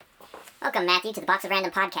Welcome, Matthew, to the Box of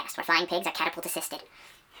Random podcast, where flying pigs are catapult assisted.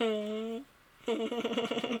 It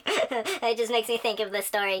just makes me think of the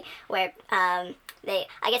story where I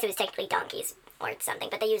guess it was technically donkeys or something,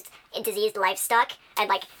 but they used diseased livestock and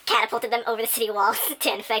catapulted them over the city walls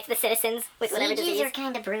to infect the citizens with whatever disease. Sieges are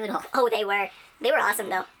kind of brutal. Oh, they were awesome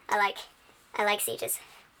though. I like sieges.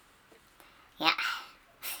 Yeah.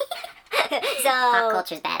 So Pop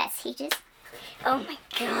culture's bad at sieges. oh my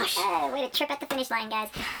gosh. Way to trip at the finish line, guys.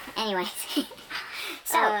 Anyways.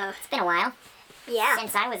 So, it's been a while. Yeah,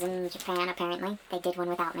 Since I was in Japan, apparently. They did one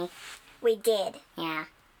without me. we did. Yeah.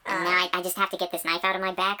 And now I just have to get this knife out of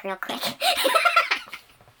my back real quick.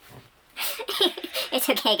 It's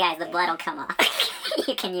okay, guys. The blood will come off.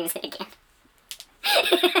 You can use it again.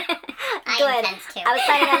 Good. I was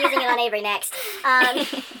planning on using it on Avery next.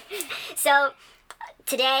 So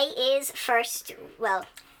today is it's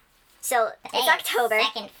October.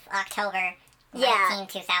 2nd October, Yeah.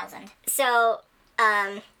 2000. So,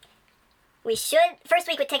 first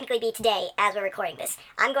week would technically be today as we're recording this.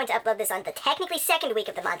 I'm going to upload this on the technically second week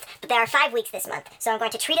of the month, but there are 5 weeks this month, so I'm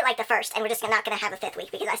going to treat it like the first, and we're just not going to have a fifth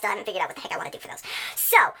week because I still haven't figured out what the heck I want to do for those.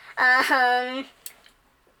 So,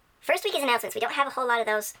 first week is announcements. We don't have a whole lot of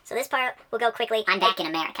those, so this part will go quickly. I'm back in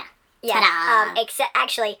America. Yeah, Ta-da! except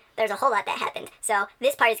actually, there's a whole lot that happened, so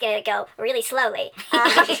this part is going to go really slowly.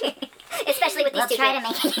 Especially with these two We'll try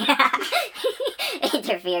things. to make it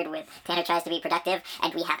interfered with. Tanner tries to be productive,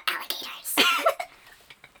 and we have alligators.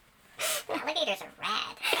 Alligators are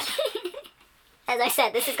rad. As I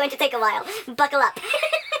said, this is going to take a while. Buckle up.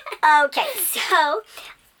 Okay, so,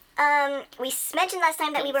 we mentioned last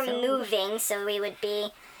time that we were moving, so we would be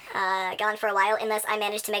gone for a while unless I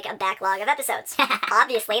managed to make a backlog of episodes.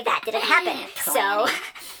 Obviously, that didn't happen. So,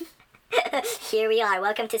 here we are.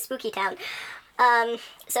 Welcome to Spooky Town.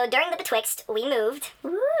 So during the Betwixt, we moved.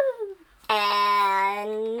 Woo!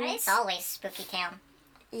 And It's always Spooky Town.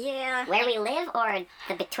 yeah. Where we live, or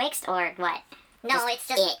the Betwixt, or what? No, it's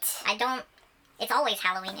just it. it's always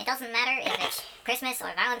Halloween. It doesn't matter if it's Christmas or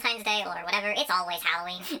Valentine's Day or whatever. It's always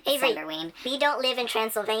Halloween. Avery, Decemberween. we don't live in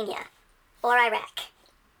Transylvania or Iraq.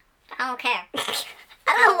 I don't care.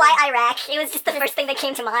 I don't know why Iraq. It was just the first thing that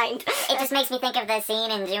came to mind. It just makes me think of the scene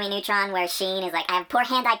in Jimmy Neutron where Sheen is like, I have poor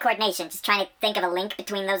hand-eye coordination, just trying to think of a link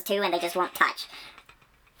between those two and they just won't touch.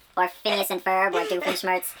 Or Phineas and Ferb, where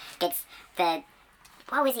Doofenshmirtz gets the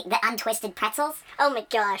untwisted pretzels Oh my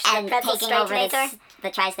gosh. and the pretzel taking over the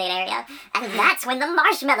tri-state area. And that's when the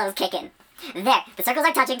marshmallows kick in. There, the circles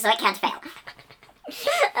are touching, so it can't fail.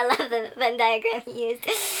 I love the Venn diagram you used.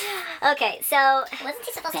 Okay, so Wasn't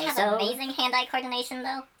he supposed to Okay, have so- amazing hand-eye coordination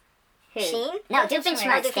though? Sheen? No, Doofenshmirtz.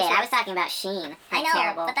 Doofenshmirtz did. I Doofenshmirtz. was talking about Sheen. I That's know,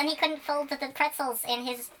 terrible. but then he couldn't fold the pretzels in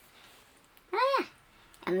his.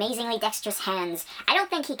 Amazingly dexterous hands. I don't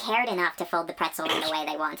think he cared enough to fold the pretzel in the way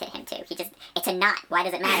they wanted him to. It's a knot. Why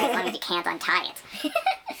does it matter as long as you can't untie it?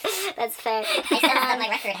 That's fair. I sense that my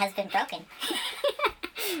record has been broken.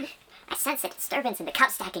 I sense a disturbance in the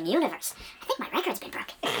cup stacking universe. I think my record's been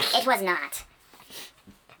broken. It was not.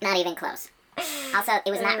 Not even close. Also,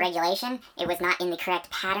 it was not regulation. It was not in the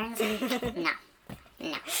correct patterns. No.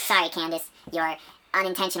 Sorry, Candace. Your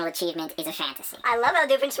unintentional achievement is a fantasy. I love how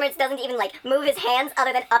Doofenshmirtz doesn't even move his hands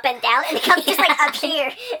other than up and down, and it comes just up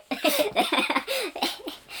here.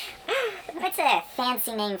 What's a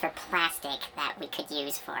fancy name for plastic that we could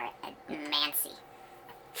use for a mancy?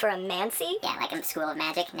 For a mancy? Yeah, like in the School of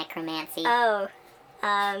Magic, necromancy. Oh.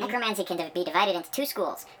 Necromancy can be divided into two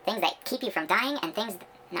schools. Things that keep you from dying and things that...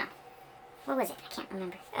 No. What was it? I can't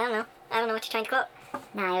remember. I don't know. I don't know what you're trying to quote.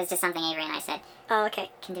 No, it was just something Avery and I said. Oh, okay.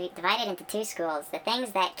 Can be divided into two schools. The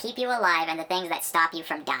things that keep you alive and the things that stop you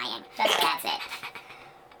from dying. That's it.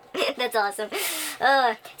 That's awesome.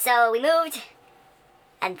 So we moved,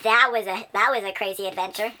 and that was a crazy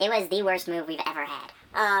adventure. It was the worst move we've ever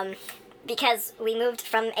had. Because we moved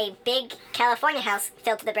from a big California house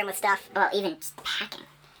filled to the brim with stuff. Well, even just packing.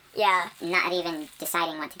 Yeah. Not even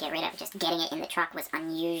deciding what to get rid of. Just getting it in the truck was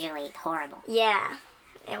unusually horrible. Yeah.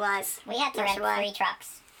 It was. We had to Not rent sure why. 3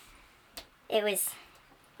 trucks. It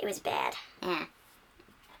was bad. Yeah.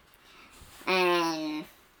 And...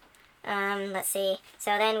 Let's see.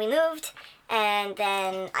 So then we moved, and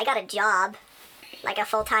then I got a job, like a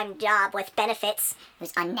full-time job with benefits. It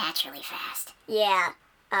was unnaturally fast. Yeah.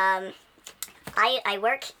 I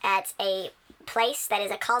work at a place that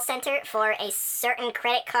is a call center for a certain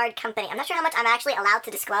credit card company. I'm not sure how much I'm actually allowed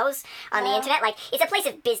to disclose on the Well- internet. It's a place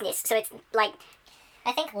of business, so it's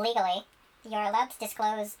I think legally, you're allowed to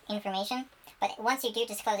disclose information, but once you do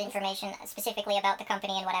disclose information specifically about the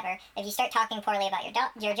company and whatever, if you start talking poorly about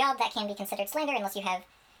your job, that can be considered slander unless you have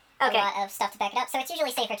Okay. a lot of stuff to back it up. So it's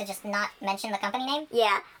usually safer to just not mention the company name.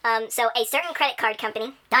 Yeah. So a certain credit card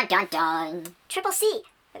company, Dun dun dun. triple C,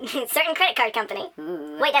 certain credit card company.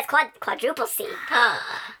 Ooh. Wait, that's quadruple C.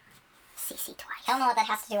 CC twice. I don't know what that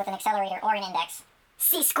has to do with an accelerator or an index.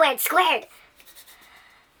 C squared squared.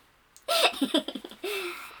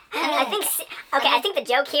 I think I think the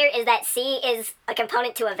joke here is that C is a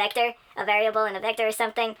component to a vector, a variable in a vector or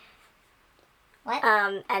something. What?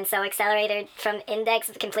 And so accelerator from index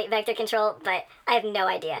is complete vector control, but I have no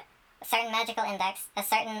idea. A certain magical index, a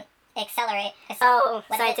certain accelerate. Oh,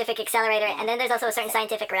 what is it? scientific accelerator, and then there's also a certain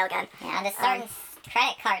scientific railgun. Yeah, and a certain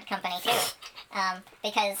credit card company too,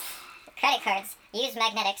 because credit cards use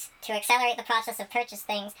magnetics to accelerate the process of purchase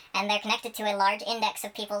things, and they're connected to a large index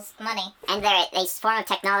of people's money. And they're a form of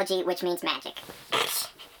technology which means magic.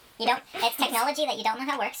 It's technology that you don't know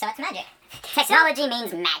how it works, so it's magic. Technology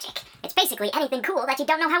means magic. It's basically anything cool that you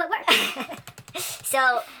don't know how it works.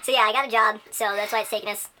 So yeah, I got a job, so that's why it's taking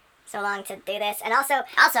us so long to do this. And also,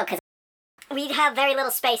 Also, because we have very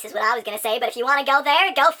little space, is what I was gonna say. But if you want to go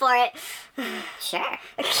there, go for it. sure,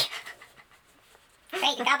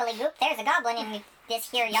 Great gobbledygook, there's a goblin in this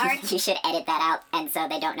here yard. you should edit that out, and so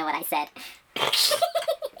they don't know what I said.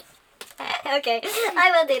 Okay,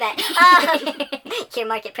 I will do that. Here,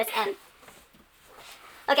 mark it. Press M.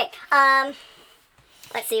 Okay.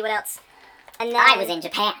 Let's see what else. And then, I was in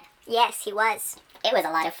Japan. Yes, he was, It was a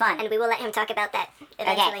lot of fun. and we will let him talk about that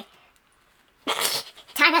eventually.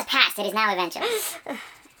 Time has passed. It is now eventually.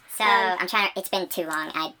 So I'm trying to. It's been too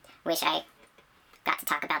long. I wish I got to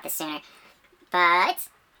talk about this sooner. But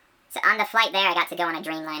so on the flight there, I got to go on a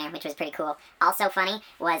Dreamliner, which was pretty cool. Also funny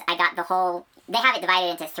was I got the whole. They have it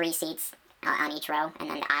divided into 3 seats on each row, and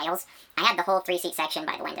then the aisles. I had the whole 3-seat section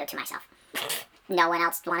by the window to myself. No one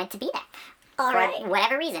else wanted to be there. All For right.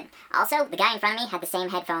 whatever reason. Also, the guy in front of me had the same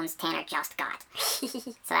headphones Tanner just got. So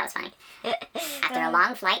that was funny. After a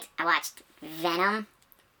long flight, I watched Venom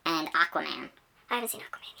and Aquaman. I haven't seen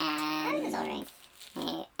Aquaman. And, was alright.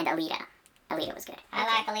 and Alita. Alita was good. I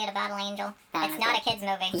like Alita Battle Angel. That It's was not good. a kid's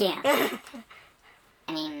movie. Yeah.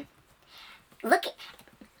 I mean,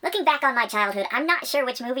 looking back on my childhood, I'm not sure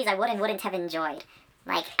which movies I would and wouldn't have enjoyed.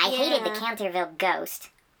 Like, I hated the Yeah. Canterville Ghost.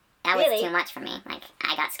 That was Really? too much for me. Like,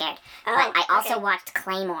 I got scared. Oh, but I also okay. watched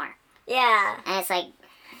Claymore. Yeah. And it's like,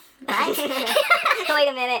 what? Wait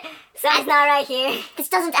a minute. Something's not right here. This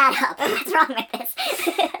doesn't add up. What's wrong with this?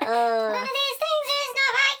 One of these things is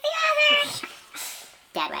not like the other.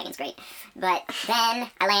 Dad Wagon's great. But then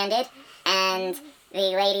I landed, and the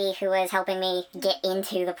lady who was helping me get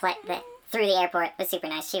into through the airport was super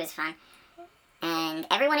nice. She was fun. And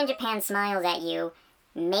everyone in Japan smiles at you,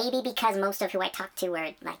 maybe because most of who I talked to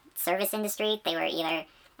were like service industry. They were either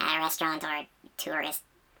at a restaurant or a tourist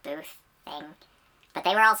booth thing. But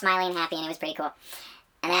they were all smiling and happy, and it was pretty cool.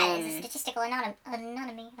 And That is a then statistical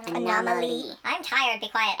anomaly. anomaly. I'm tired, be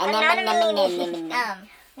quiet. Anomaly.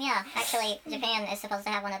 Yeah, actually, Japan is supposed to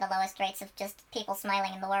have one of the lowest rates of just people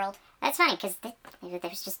smiling in the world. That's funny, because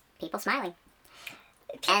there's just people smiling.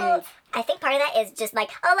 People, And I think part of that is just like,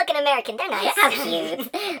 oh, look, an American. They're nice. how cute.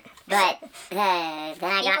 But then I People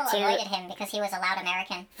got to... avoided him because he was a loud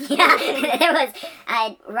American. Yeah, there was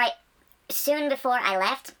right soon before I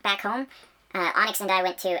left back home. Onyx and I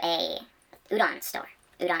went to a udon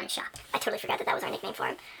shop. I totally forgot that was our nickname for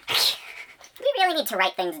him. We really need to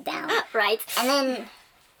write things down. Right. And then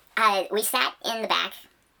we sat in the back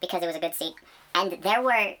because it was a good seat, and there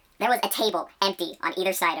was a table empty on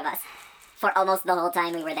either side of us for almost the whole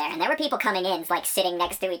time we were there. And there were people coming in, like sitting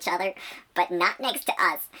next to each other, but not next to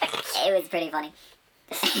us. It was pretty funny.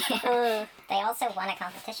 They also won a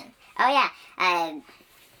competition. Oh yeah,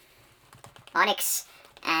 Onyx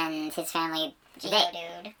and his family.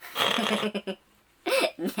 Geodude.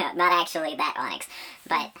 No, not actually that Onyx,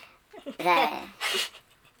 but the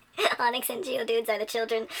Onyx and Geodudes are the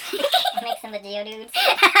children. Makes them the Geodudes.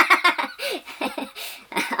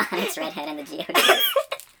 Onyx Redhead and the Geodude.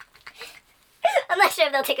 I'm not sure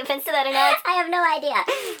if they'll take offense to that or not. I have no idea.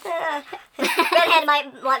 Redhead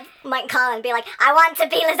might call and be like, I want to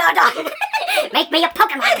be Lizardon. Make me a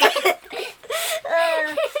Pokemon.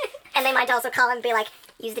 And they might also call and be like,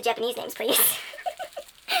 use the Japanese names, please.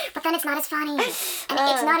 But then it's not as funny, and it's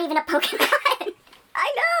not even a Pokemon.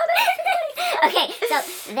 I know. Okay,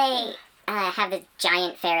 so they have the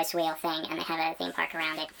giant Ferris wheel thing, and they have a theme park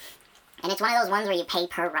around it. And it's one of those ones where you pay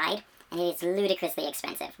per ride, and it is ludicrously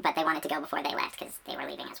expensive. But they wanted to go before they left because they were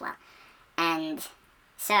leaving as well. And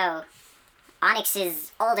so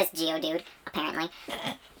Onyx's oldest Geodude, apparently,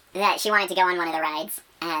 that she wanted to go on one of the rides,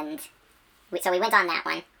 and so we went on that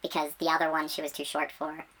one because the other one she was too short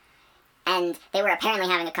for. And they were apparently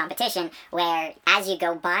having a competition where, as you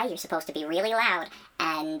go by, you're supposed to be really loud,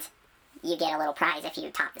 and you get a little prize if you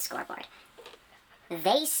top the scoreboard.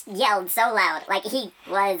 They yelled so loud, like he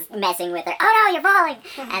was messing with her. Oh no, you're falling!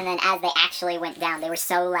 And then as they actually went down, they were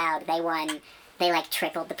so loud, they won. They like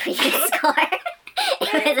tripled the previous score.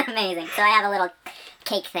 It was amazing. So I have a little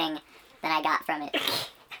cake thing that I got from it. It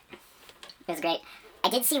was great. I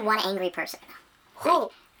did see one angry person. Who?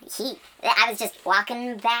 I was just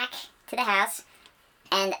walking back to the house,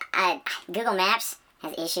 and Google Maps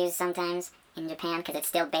has issues sometimes in Japan because it's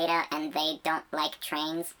still beta and they don't like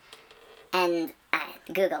trains. And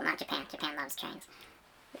Google, not Japan. Japan loves trains.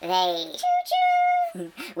 They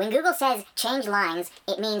choo-choo. When Google says change lines,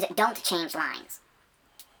 it means don't change lines.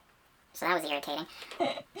 So that was irritating.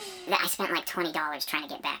 I spent like $20 trying to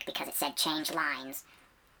get back because it said change lines.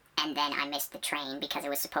 And then I missed the train because it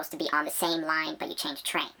was supposed to be on the same line, but you changed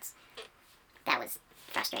trains. That was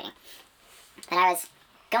frustrating. But I was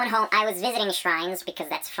going home. I was visiting shrines because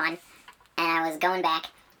that's fun. And I was going back,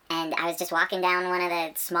 and I was just walking down one of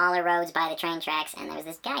the smaller roads by the train tracks, and there was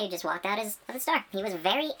this guy who just walked out of the store. He was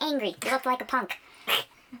very angry. He looked like a punk.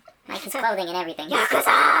 Like his clothing and everything.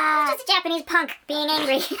 Yakuza! Just a Japanese punk being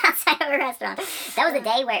angry outside of a restaurant. That was the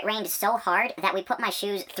day where it rained so hard that we put my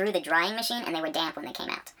shoes through the drying machine, and they were damp when they came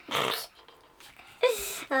out.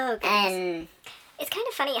 Oh, goodness. And It's kind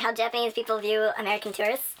of funny how Japanese people view American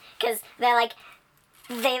tourists, because they're like,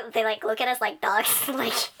 they like look at us like dogs,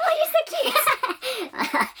 like, oh, you're so cute.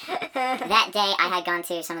 that day I had gone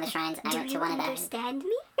to some of the shrines. I went to one of the understand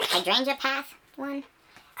me? hydrangea path one.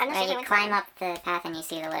 I'm not Where sure you climb up the path and you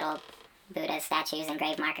see the little Buddha statues and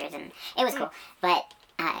grave markers, and it was cool. But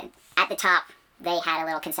at the top, they had a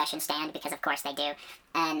little concession stand, because of course they do.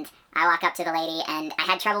 And I walk up to the lady, and I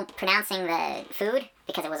had trouble pronouncing the food,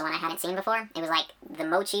 because it was one I hadn't seen before. It was like the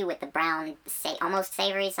mochi with the brown, almost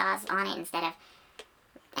savory sauce on it instead of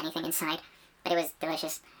anything inside. But it was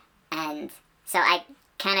delicious. And so I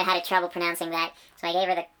kind of had trouble pronouncing that. So I gave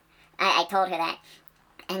her I told her that.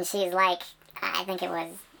 And she's like, I think it was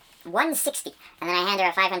 160. And then I hand her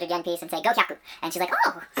a 500 yen piece and say, Gokyaku. And she's like,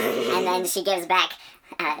 oh. And then she gives back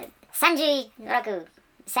Sanjuroku,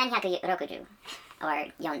 Sanhyakurokuju, or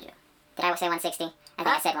Yonju. Did I say 160? I think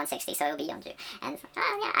I said 160, so it would be Yonju. And,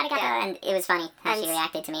 yeah, arigato. Yeah. And it was funny how And she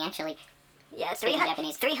reacted to me, actually. Yeah, Speaking 300,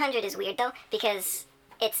 Japanese. 300 is weird, though, because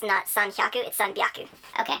it's not sanhyaku, it's sanbyaku.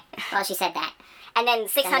 Okay, well, she said that. And then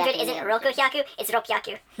 600 Sanbyaku, isn't yeah. rokuhyaku, it's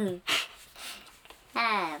ropyaku.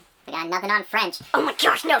 We got nothing on French. Oh my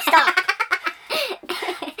gosh, no, stop!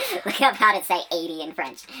 Look up how to say 80 in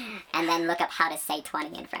French. And then look up how to say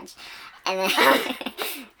 20 in French. And then,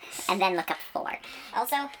 and then look up 4.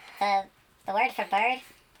 Also, the word for bird,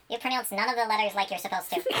 you pronounce none of the letters like you're supposed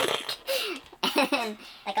to. And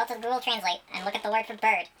Like, go to Google Translate and look at the word for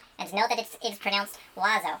bird, and note that it's pronounced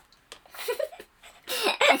wazo.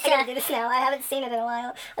 I gotta do this now, I haven't seen it in a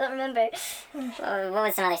while. I don't remember. what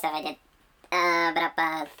was some other stuff I did?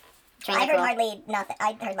 Trains I are heard cool. hardly nothing.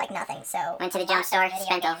 I heard like nothing, so... Went to the lots jump of store, video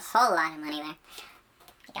spent a games. whole lot of money there.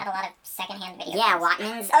 You got a lot of secondhand video Yeah, games.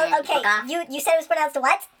 Watman's Oh, and okay, Book Off. you said it was pronounced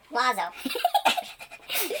what? Wazo.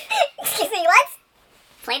 Excuse me, what?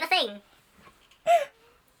 Play the thing.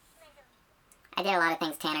 I did a lot of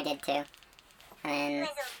things Tanner did too. And then,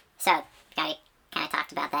 so, I kind of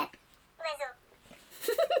talked about that.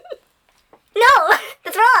 No,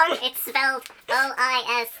 that's wrong! It's spelled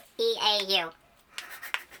O-I-S-E-A-U.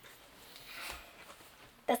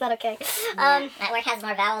 That's not okay. That word has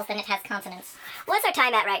more vowels than it has consonants. What's our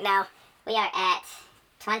time at right now? We are at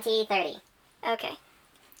 20:30. Okay.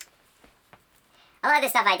 A lot of the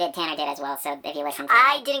stuff I did, Tanner did as well, so if you listen to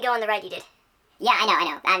I it. didn't go on the right, you did. Yeah, I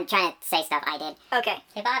know. I'm trying to say stuff I did. Okay.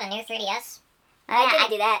 He bought a new 3DS. I Yeah, didn't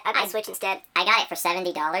do that. I got I- a Switch instead. I got it for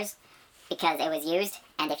 $70 because it was used,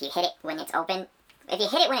 and if you hit it when it's open, if you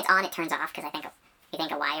hit it when it's on, it turns off because you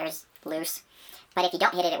think a wire's loose. But if you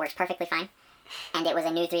don't hit it, it works perfectly fine. And it was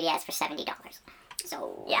a new 3DS for $70.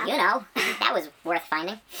 So, Yeah. you know, that was worth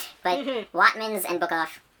finding. But Watman's and Book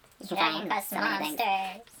Off, you can Dragon find Quest so many things.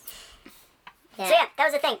 Monsters. Yeah. So yeah, that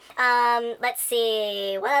was the thing. Let's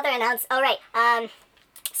see. What other announcements? Oh, right.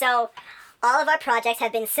 So all of our projects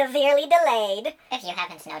have been severely delayed. If you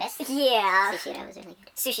haven't noticed. Yeah. Sushido was really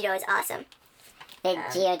good. Sushido is awesome. The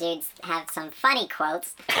Geodudes have some funny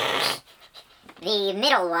quotes. The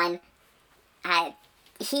middle one,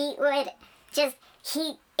 he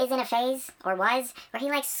is in a phase, or was, where he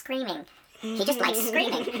likes screaming. He just likes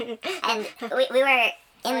screaming. And we were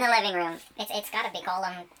in the living room. It's gotta be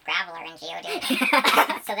Golem, Graveler, and Geodude.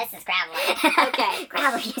 So this is Graveler. Okay.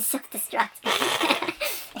 Graveler, you're self-destruct.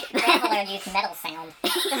 Graveler used metal sound.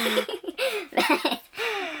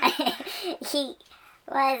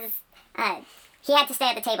 he had to stay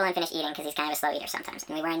at the table and finish eating because he's kind of a slow eater sometimes,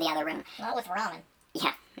 and we were in the other room. Not with ramen.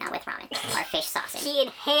 Yeah, not with ramen or fish sausage. He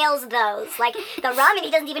inhales those. Like, the ramen,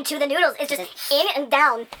 he doesn't even chew the noodles. It's just in and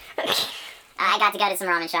down. I got to go to some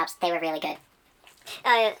ramen shops. They were really good.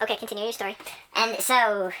 Okay, continue your story. And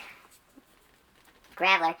so,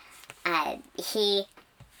 Graveler, he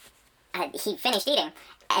finished eating,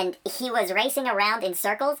 and he was racing around in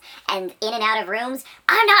circles and in and out of rooms.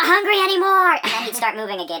 I'm not hungry anymore! And then he'd start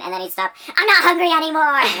moving again, and then he'd stop. I'm not hungry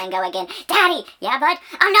anymore! And then go again. Daddy! Yeah, bud?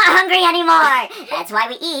 I'm not hungry anymore! That's why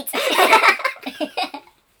we eat.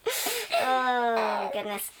 Oh,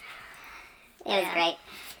 goodness. It was great.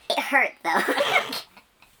 It hurt, though.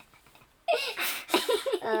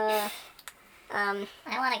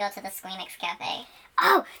 I want to go to the Squeamix Cafe.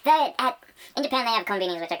 Oh, in Japan they have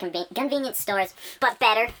konbinis, which are convenience stores, But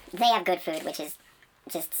better. they have good food, which is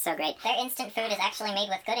just so great. Their instant food is actually made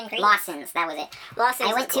with good ingredients. Lawson's, that was it. Lawson's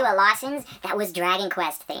I went is to cool. a Lawson's that was Dragon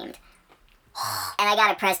Quest themed. And I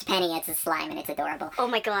got a pressed penny. It's a slime and it's adorable. Oh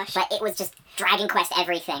my gosh. But it was just Dragon Quest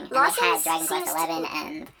everything. And it had Lawson's Dragon Quest seems 11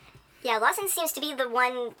 and... Yeah, Lawson seems to be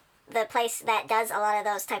the place that does a lot of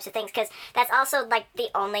those types of things, because that's also, like, the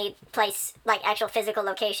only place, like, actual physical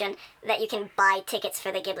location that you can buy tickets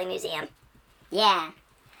for the Ghibli Museum. Yeah.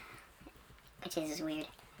 Which is weird.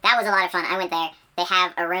 That was a lot of fun. I went there. They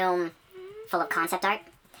have a room full of concept art.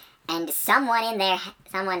 And someone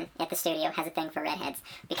at the studio has a thing for redheads.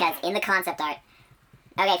 Because in the concept art...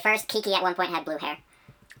 Okay, first, Kiki at one point had blue hair.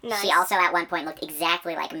 Nice. She also at one point looked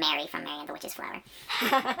exactly like Mary from Mary and the Witch's Flower.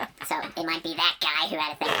 So it might be that guy who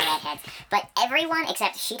had a thing for redheads. But everyone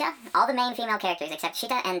except Shita, all the main female characters except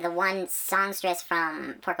Shita and the one songstress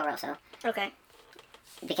from Porco Rosso, Okay.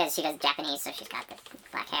 because Shita's Japanese, so she's got the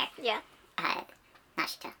black hair. Yeah. Not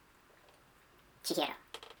Shita. Chihiro.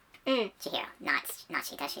 Chihiro, not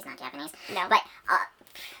Shita. She's not Japanese. No. But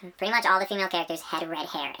pretty much all the female characters had red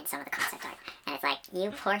hair in some of the concept art, and it's like,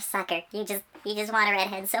 you poor sucker, you just want a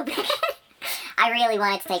redhead so bad. I really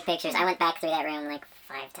wanted to take pictures. I went back through that room like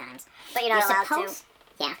 5 times. But you're not allowed to.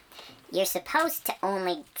 Yeah, you're supposed to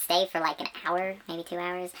only stay for like an hour, maybe 2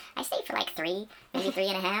 hours. I stayed for like 3, maybe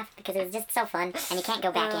 3.5, because it was just so fun, and you can't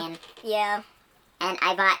go back in. Yeah. And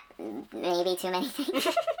I bought maybe too many things.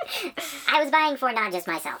 I was buying for not just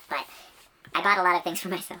myself, but I bought a lot of things for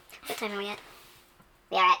myself. What time are we at?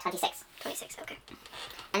 We are at 26. 26, okay.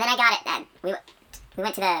 And then I got it. We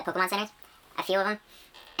went to the Pokemon centers, a few of them,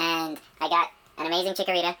 and I got an amazing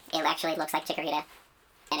Chikorita. It actually looks like Chikorita,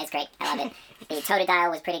 and it's great. I love it. The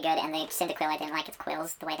Totodile was pretty good, and the Cyndaquil, I didn't like its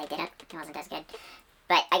quills, the way they did it. It wasn't as good.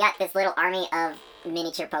 But I got this little army of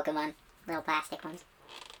miniature Pokemon, little plastic ones.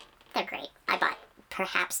 They're great. I bought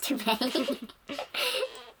perhaps too many.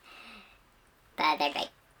 But they're great.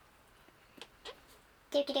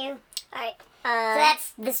 Doo-doo-doo. Alright. So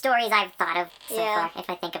that's the stories I've thought of so Yeah. far, if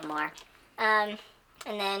I think of more. And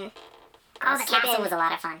then... Oh, the slip capsule in- was a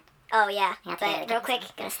lot of fun. Oh, yeah. Yeah, But yeah. real quick,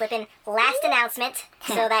 gonna slip in last announcement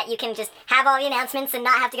so that you can just have all the announcements and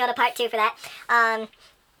not have to go to part 2 for that.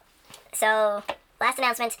 So, last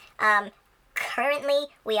announcement. Currently,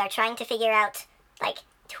 we are trying to figure out, like,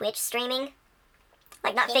 Twitch streaming.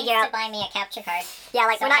 Like, not He figure needs out... to buy me a capture card. Yeah,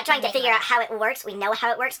 like, so we're I not can trying to make figure money. out how it works. We know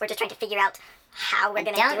how it works. We're just trying to figure out how we're I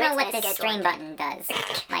gonna do don't it. know what and this schedule stream it. button does.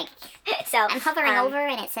 Like, So, I'm hovering over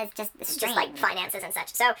and it says just It's stream. just like finances and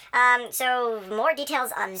such. So, so more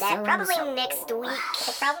details on that So probably and so. next week.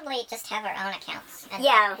 We'll probably just have our own accounts. And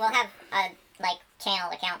Yeah. We'll have, like, channel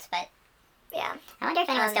accounts, but Yeah, I wonder if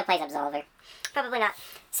anyone still plays Absolver. probably not.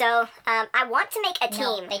 So, I want to make a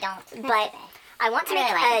no, team, they don't. but I want to I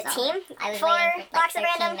make really like a Absolver. team I was for waiting for, like, Box of 13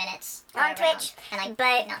 Random minutes on around, Twitch, and I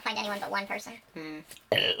but- did not find anyone but one person.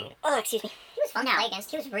 Oh, excuse me. He was fun to No. play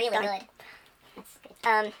against. He was really Done. good. That's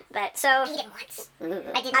good. But so I beat him once. Ooh.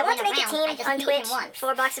 I didn't I want to win make a round, I team just on beat Twitch him once.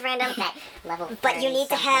 for Box of Random. That level But you need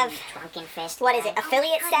to 30 have- something drunken fist What is guy. it?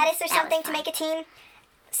 Affiliate Oh my status or goodness. something That to was make a team.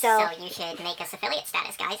 So So, you should make us affiliate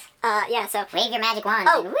status, guys. yeah. So, fun. Wave your magic wand.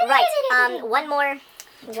 oh, and right. One more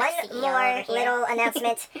CEO more over here. little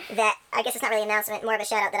announcement that I guess it's not really an announcement, more of a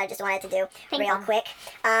shout out that I just wanted to do Ping real pong. quick.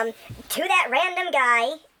 To that random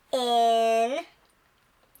guy in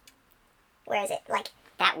where is it? Like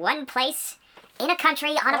That one place in a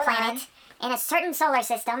country on a Hold planet in a certain solar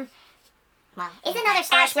system Well, is another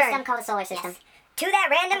star Ashburn. system called a solar system. Yes. to that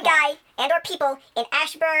random guy and or people in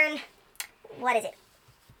Ashburn. What is it?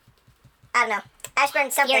 I don't know.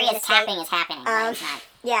 Ashburn something in the Furious state. tapping is happening. but it's not.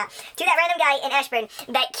 Yeah, to that random guy in Ashburn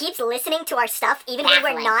that keeps listening to our stuff even when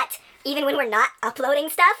Baffling. we're not uploading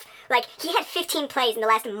stuff. Like he had 15 plays in the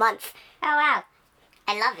last month. Oh wow.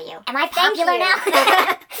 I love you. Am I Thank popular you.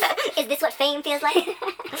 now? Is this what fame feels like?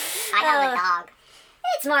 I have a dog.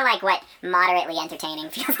 It's more like what moderately entertaining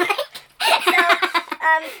feels like.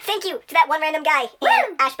 Thank you to that one random guy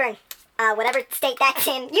in Ashburn. Whatever state that's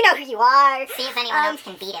in. You know who you are. See if anyone else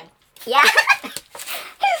can beat him. Yeah.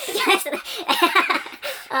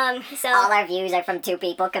 So All our views are from two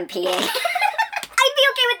people competing. I'd be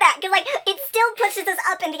okay with that, because, like, it still pushes us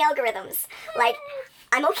up in the algorithms. Like,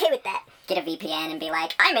 I'm okay with that. Get a VPN and be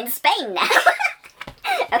like, I'm in Spain now.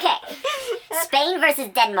 Okay. Spain versus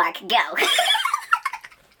Denmark, go.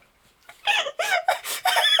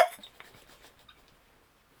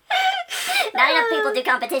 Not enough people do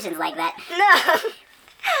competitions like that. No.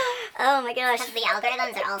 Oh my gosh. Because the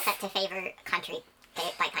algorithms are all set to favor country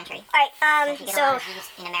by country. Alright, If you get a lot so of views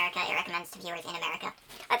in America, it recommends to viewers in America.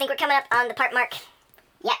 I think we're coming up on the part mark.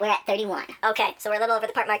 Yeah, we're at 31. Okay, so we're a little over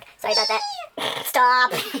the part mark. Sorry about that.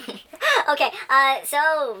 Stop. Okay,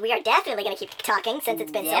 so we are definitely gonna keep talking since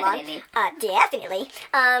it's been Definitely. so long. Definitely.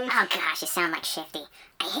 Oh gosh, you sound like Shifty.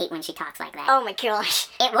 I hate when she talks like that. Oh my gosh.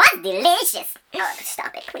 It was delicious. Oh,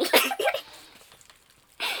 stop it, please.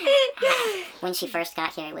 When she first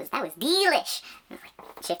got here, that was delish. I was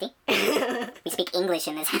like, Shifty, we speak English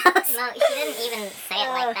in this house. No, she didn't even say it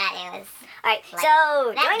like that. It was Alright, like,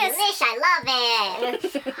 so that join us. delish, I love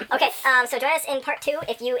it. Okay, so join us in part 2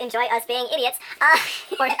 if you enjoy us being idiots,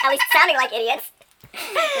 or at least sounding like idiots.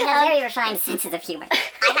 We have very refined senses of humor.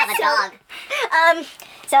 I have a dog.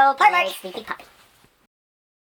 So part Very mark. sleepy puppy.